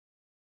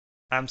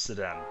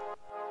Amsterdam.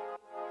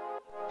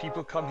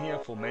 People come here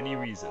for many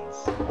reasons.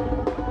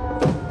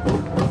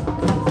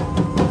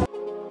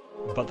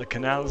 But the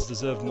canals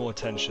deserve more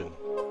attention.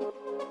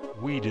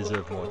 We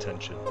deserve more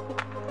attention.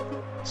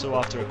 So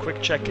after a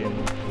quick check-in,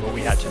 where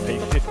we had to pay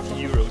 50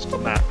 euros for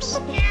maps,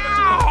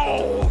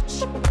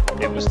 ouch!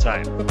 It was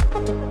time.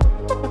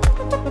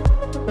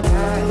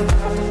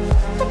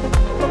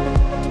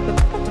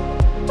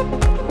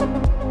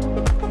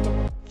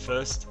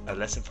 First, a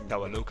lesson from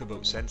our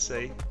Locaboat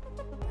sensei,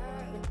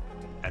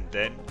 and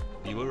then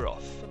we were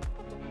off.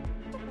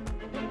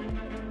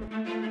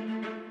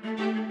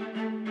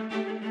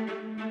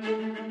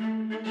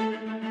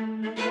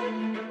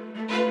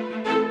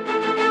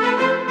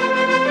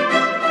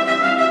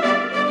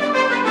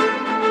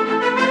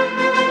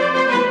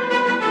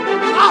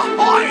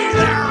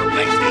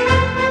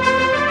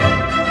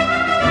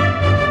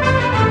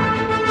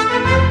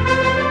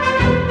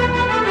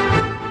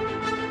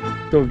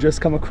 So we've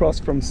just come across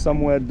from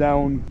somewhere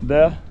down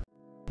there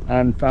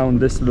and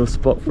found this little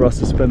spot for us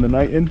to spend the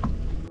night in.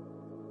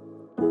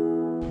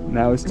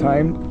 Now it's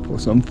time for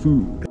some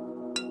food.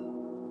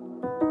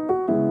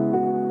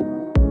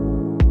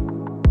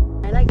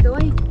 I like the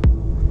wine.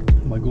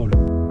 Oh my god.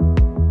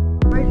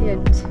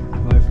 Brilliant.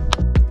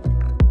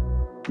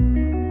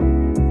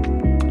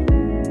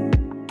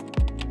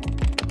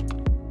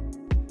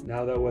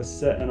 Now that we're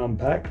set and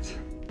unpacked,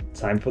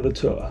 time for the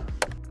tour.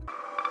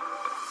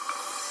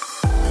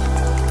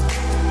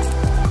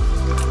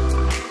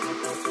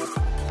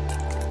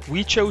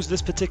 We chose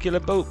this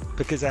particular boat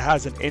because it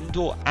has an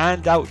indoor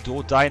and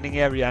outdoor dining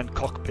area and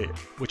cockpit,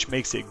 which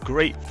makes it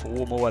great for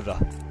warmer weather.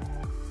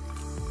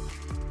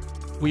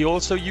 We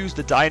also used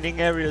the dining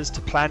areas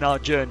to plan our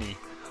journey,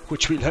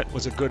 which we learnt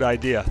was a good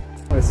idea.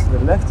 It's to the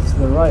left or to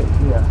the right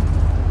here?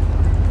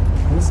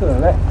 It's to the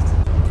left.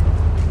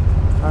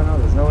 Oh no,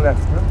 there's no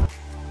left, no?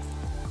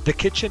 The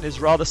kitchen is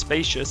rather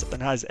spacious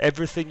and has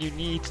everything you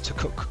need to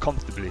cook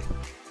comfortably.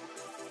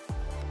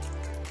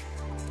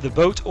 The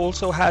boat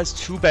also has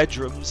 2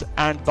 bedrooms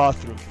and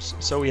bathrooms,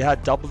 so we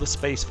had double the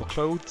space for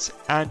clothes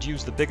and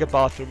used the bigger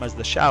bathroom as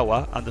the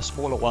shower and the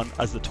smaller one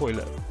as the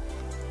toilet.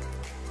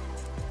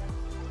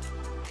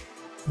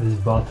 This is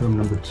bathroom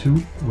number 2,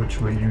 which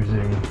we're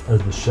using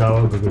as the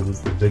shower because it's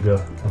the bigger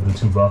of the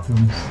 2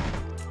 bathrooms.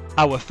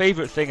 Our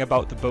favourite thing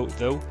about the boat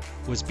though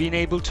was being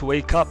able to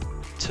wake up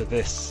to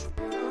this.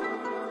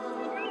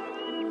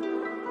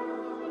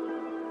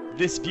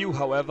 This view,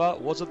 however,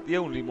 wasn't the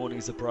only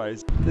morning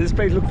surprise. Does this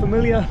place look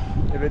familiar?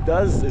 If it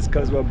does, it's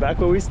because we're back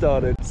where we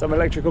started. Some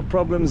electrical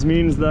problems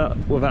means that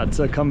we've had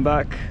to come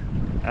back,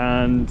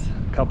 and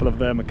a couple of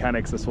their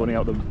mechanics are sorting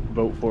out the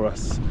boat for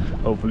us.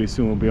 Hopefully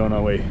soon we'll be on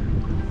our way.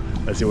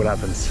 Let's see what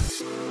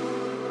happens.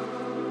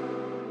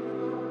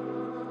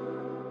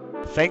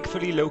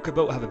 Thankfully,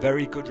 Locaboat have a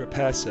very good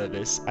repair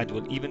service and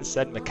will even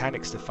send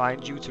mechanics to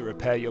find you to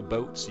repair your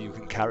boat so you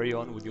can carry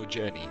on with your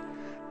journey.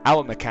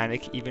 Our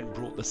mechanic even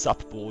brought the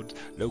SUP board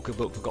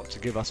Locaboat forgot to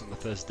give us on the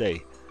first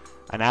day.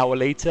 An hour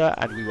later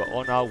and we were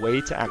on our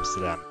way to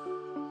Amsterdam.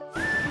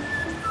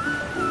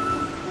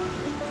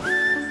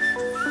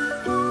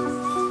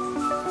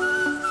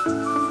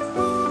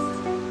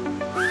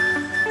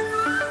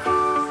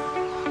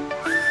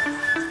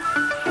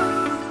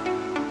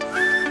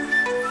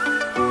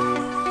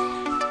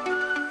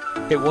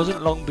 It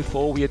wasn't long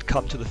before we had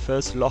come to the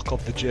first lock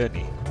of the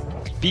journey.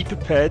 Be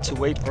prepared to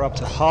wait for up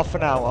to half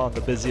an hour on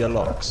the busier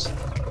locks.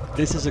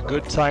 This is a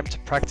good time to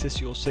practice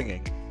your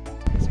singing.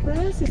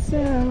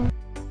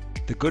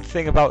 The good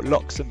thing about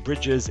locks and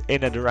bridges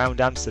in and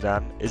around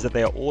Amsterdam is that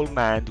they are all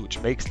manned, which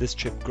makes this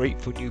trip great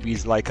for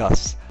newbies like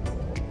us.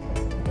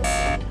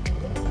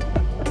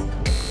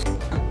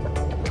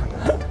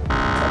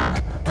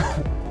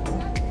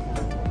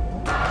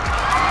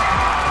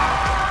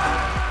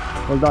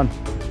 Well done.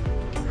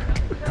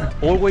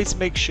 Always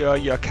make sure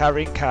you are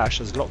carrying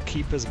cash, as lock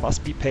keepers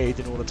must be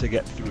paid in order to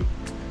get through.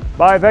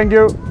 Bye, thank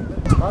you.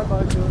 Bye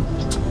bye, Joe.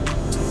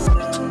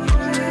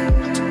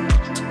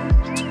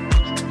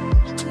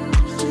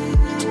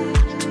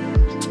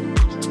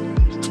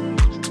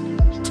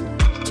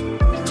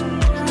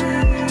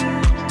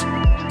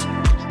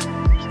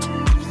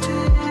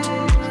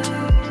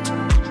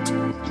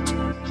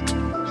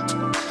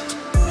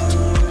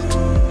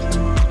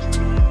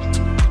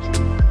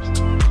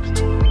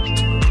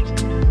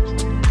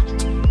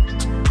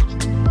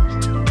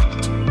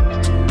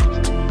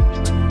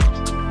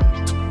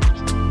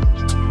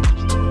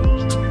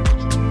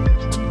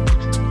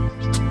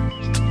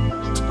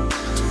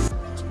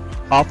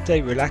 After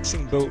a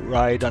relaxing boat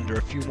ride under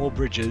a few more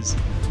bridges,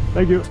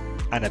 Thank you.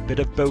 and a bit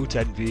of boat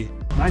envy,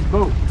 Nice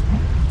boat.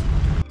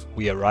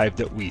 we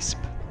arrived at Weesp.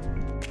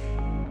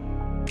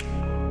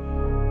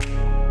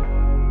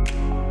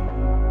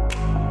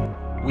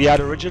 We had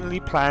originally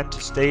planned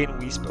to stay in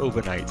Weesp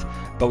overnight,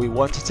 but we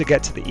wanted to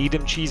get to the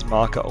Edam Cheese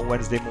Market on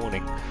Wednesday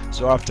morning,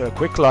 so after a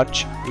quick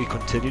lunch, we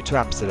continued to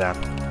Amsterdam.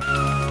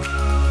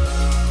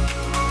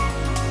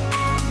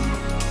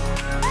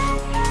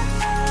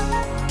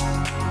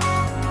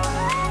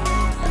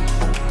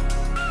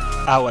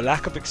 Our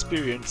lack of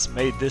experience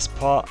made this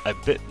part a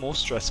bit more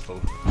stressful.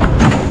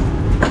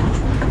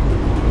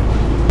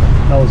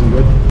 That wasn't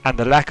good. And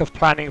the lack of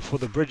planning for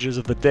the bridges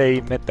of the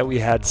day meant that we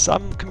had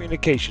some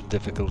communication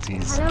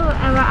difficulties. Hello,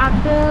 we're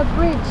at the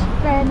bridge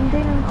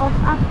bending of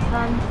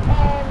Amsterdam,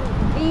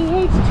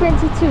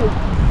 BH22.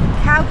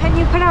 How can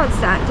you pronounce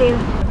that, Dave?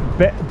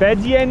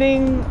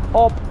 Bediening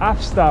op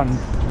afstand.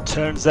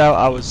 Turns out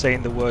I was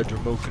saying the word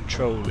remote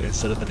control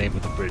instead of the name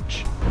of the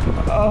bridge.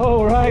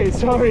 Oh right,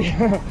 sorry.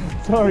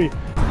 Sorry.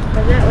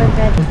 But that was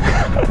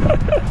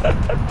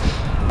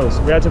bad.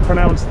 So we had to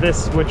pronounce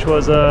this, which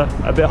was a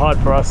bit hard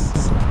for us.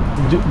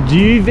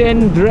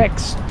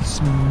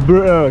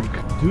 Duivendrechtsbrug.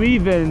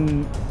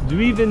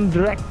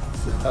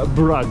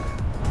 Duivendrechtsbrug.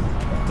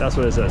 That's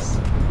what it says.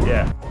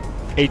 Yeah.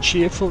 A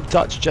cheerful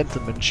Dutch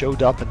gentleman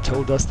showed up and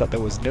told us that there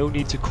was no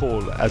need to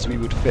call as we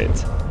would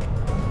fit.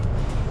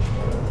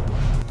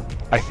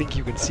 I think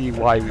you can see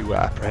why we were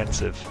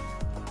apprehensive.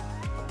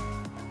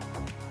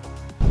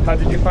 How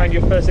did you find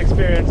your first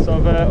experience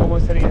of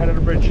almost hitting your head on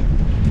a bridge?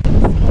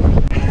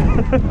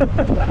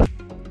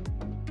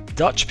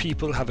 Dutch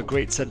people have a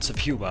great sense of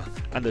humour,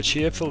 and the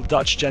cheerful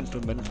Dutch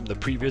gentleman from the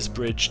previous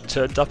bridge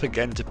turned up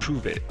again to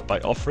prove it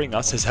by offering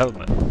us his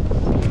helmet.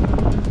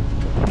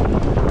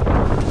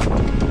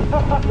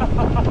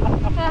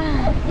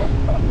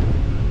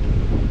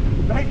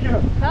 Thank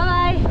you!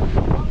 Bye-bye!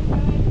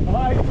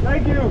 Bye,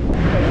 thank you!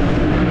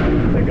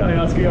 The guy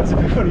asking us if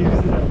we're going to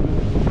use the helmet.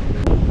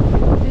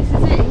 This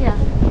is it here.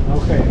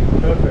 Okay,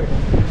 perfect.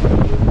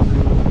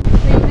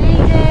 We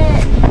made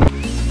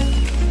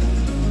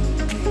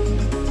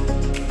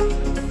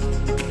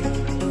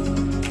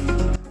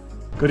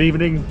it! Good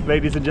evening,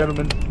 ladies and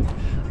gentlemen.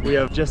 We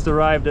have just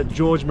arrived at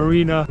George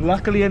Marina.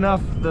 Luckily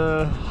enough,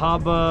 the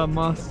harbour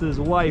master's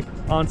wife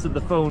answered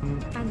the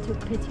phone. And took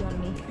pity on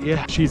me.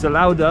 Yeah, she's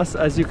allowed us,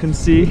 as you can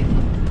see,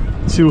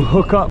 to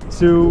hook up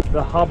to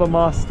the harbour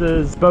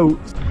master's boat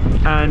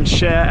and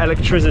share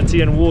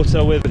electricity and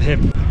water with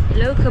him.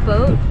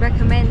 Locaboat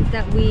recommends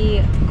that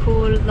we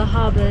call the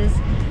harbours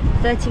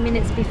 30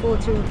 minutes before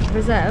to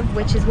reserve,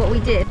 which is what we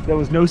did. There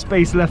was no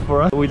space left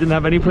for us. We didn't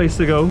have any place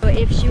to go. But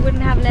if she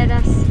wouldn't have let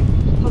us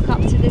hook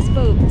up to this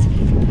boat,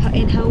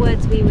 in her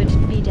words, we would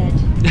be dead.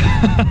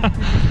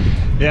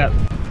 Yeah.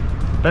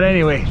 But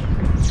anyway,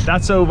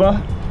 that's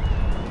over.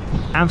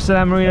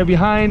 Amsterdam Marina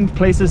behind,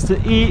 places to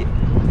eat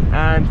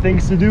and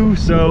things to do,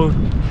 so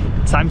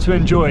time to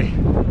enjoy.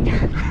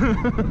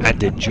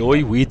 And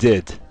enjoy we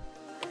did.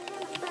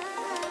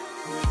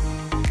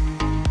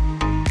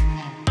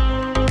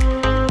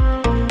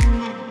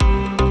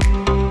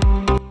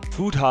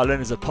 Food Hallman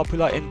is a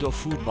popular indoor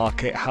food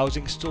market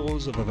housing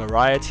stalls of a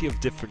variety of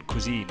different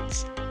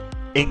cuisines,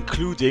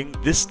 including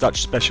this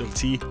Dutch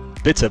specialty,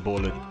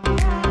 bitterballen.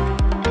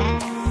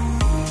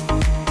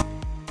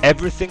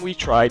 Everything we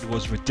tried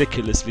was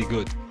ridiculously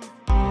good.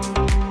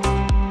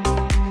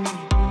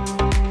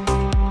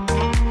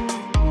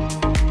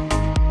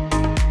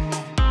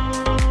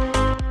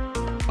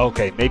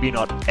 Okay, maybe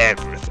not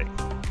everything.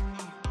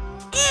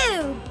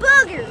 Ew,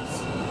 boogers!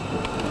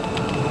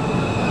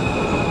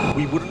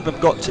 We wouldn't have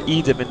got to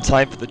Edam in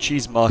time for the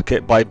cheese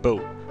market by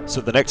boat,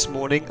 so the next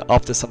morning,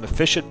 after some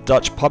efficient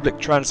Dutch public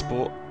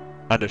transport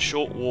and a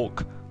short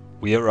walk,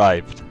 we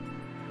arrived.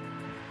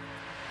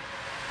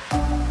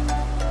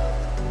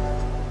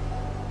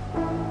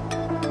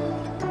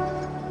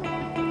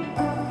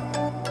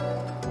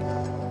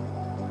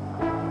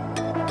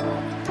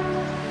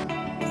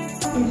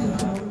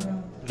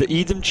 The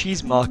Edam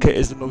Cheese Market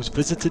is the most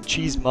visited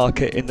cheese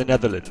market in the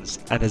Netherlands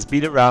and has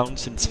been around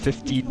since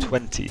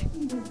 1520.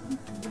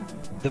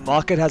 The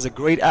market has a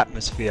great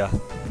atmosphere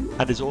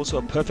and is also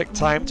a perfect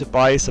time to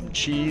buy some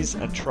cheese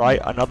and try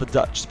another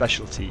Dutch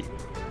specialty,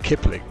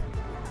 kipling.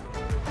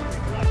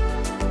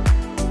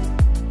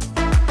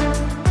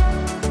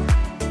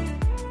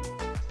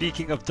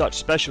 Speaking of Dutch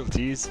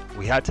specialties,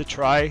 we had to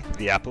try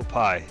the apple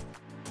pie.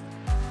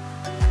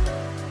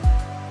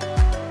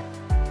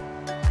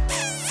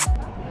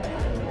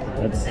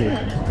 Let's see.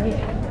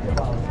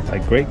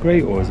 Like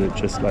great, or is it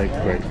just like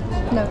great?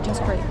 No,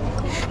 just great.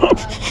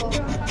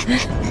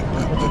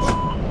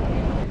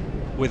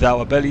 With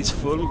our bellies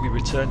full, we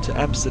returned to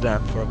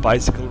Amsterdam for a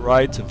bicycle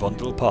ride to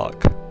Vondel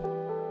Park.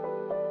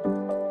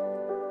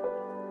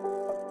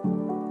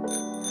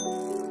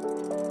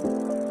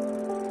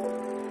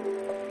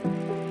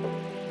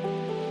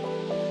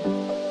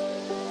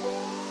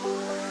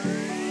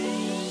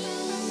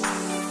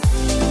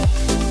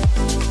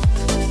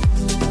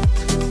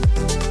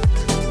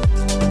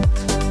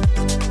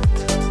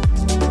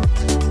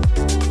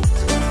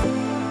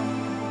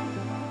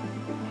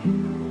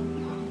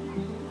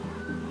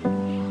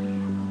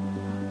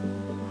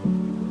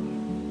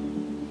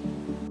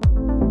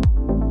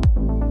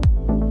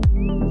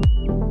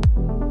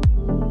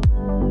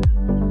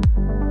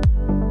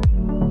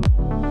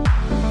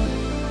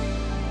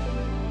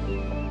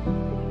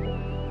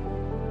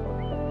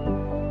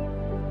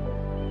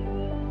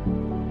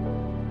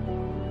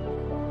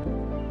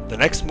 The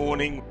next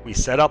morning, we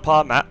set up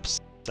our maps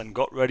and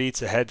got ready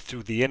to head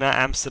through the inner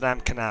Amsterdam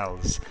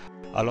canals,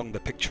 along the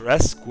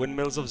picturesque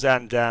windmills of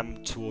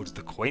Zaandam towards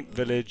the quaint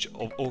village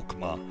of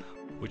Alkmaar,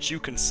 which you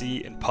can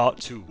see in part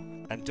 2.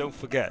 And don't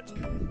forget,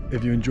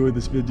 if you enjoyed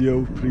this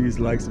video, please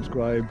like,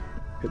 subscribe,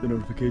 hit the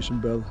notification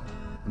bell,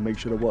 and make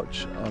sure to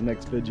watch our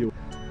next video.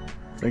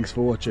 Thanks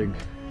for watching.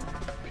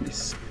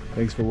 Peace.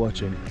 Thanks for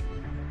watching.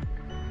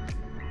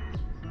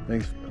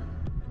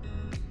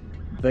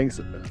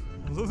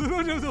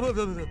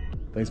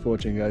 Thanks for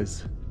watching,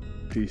 guys.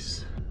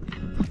 Peace.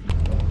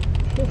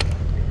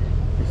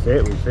 We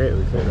fit,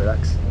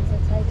 relax. It's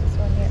the tightest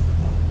one yet.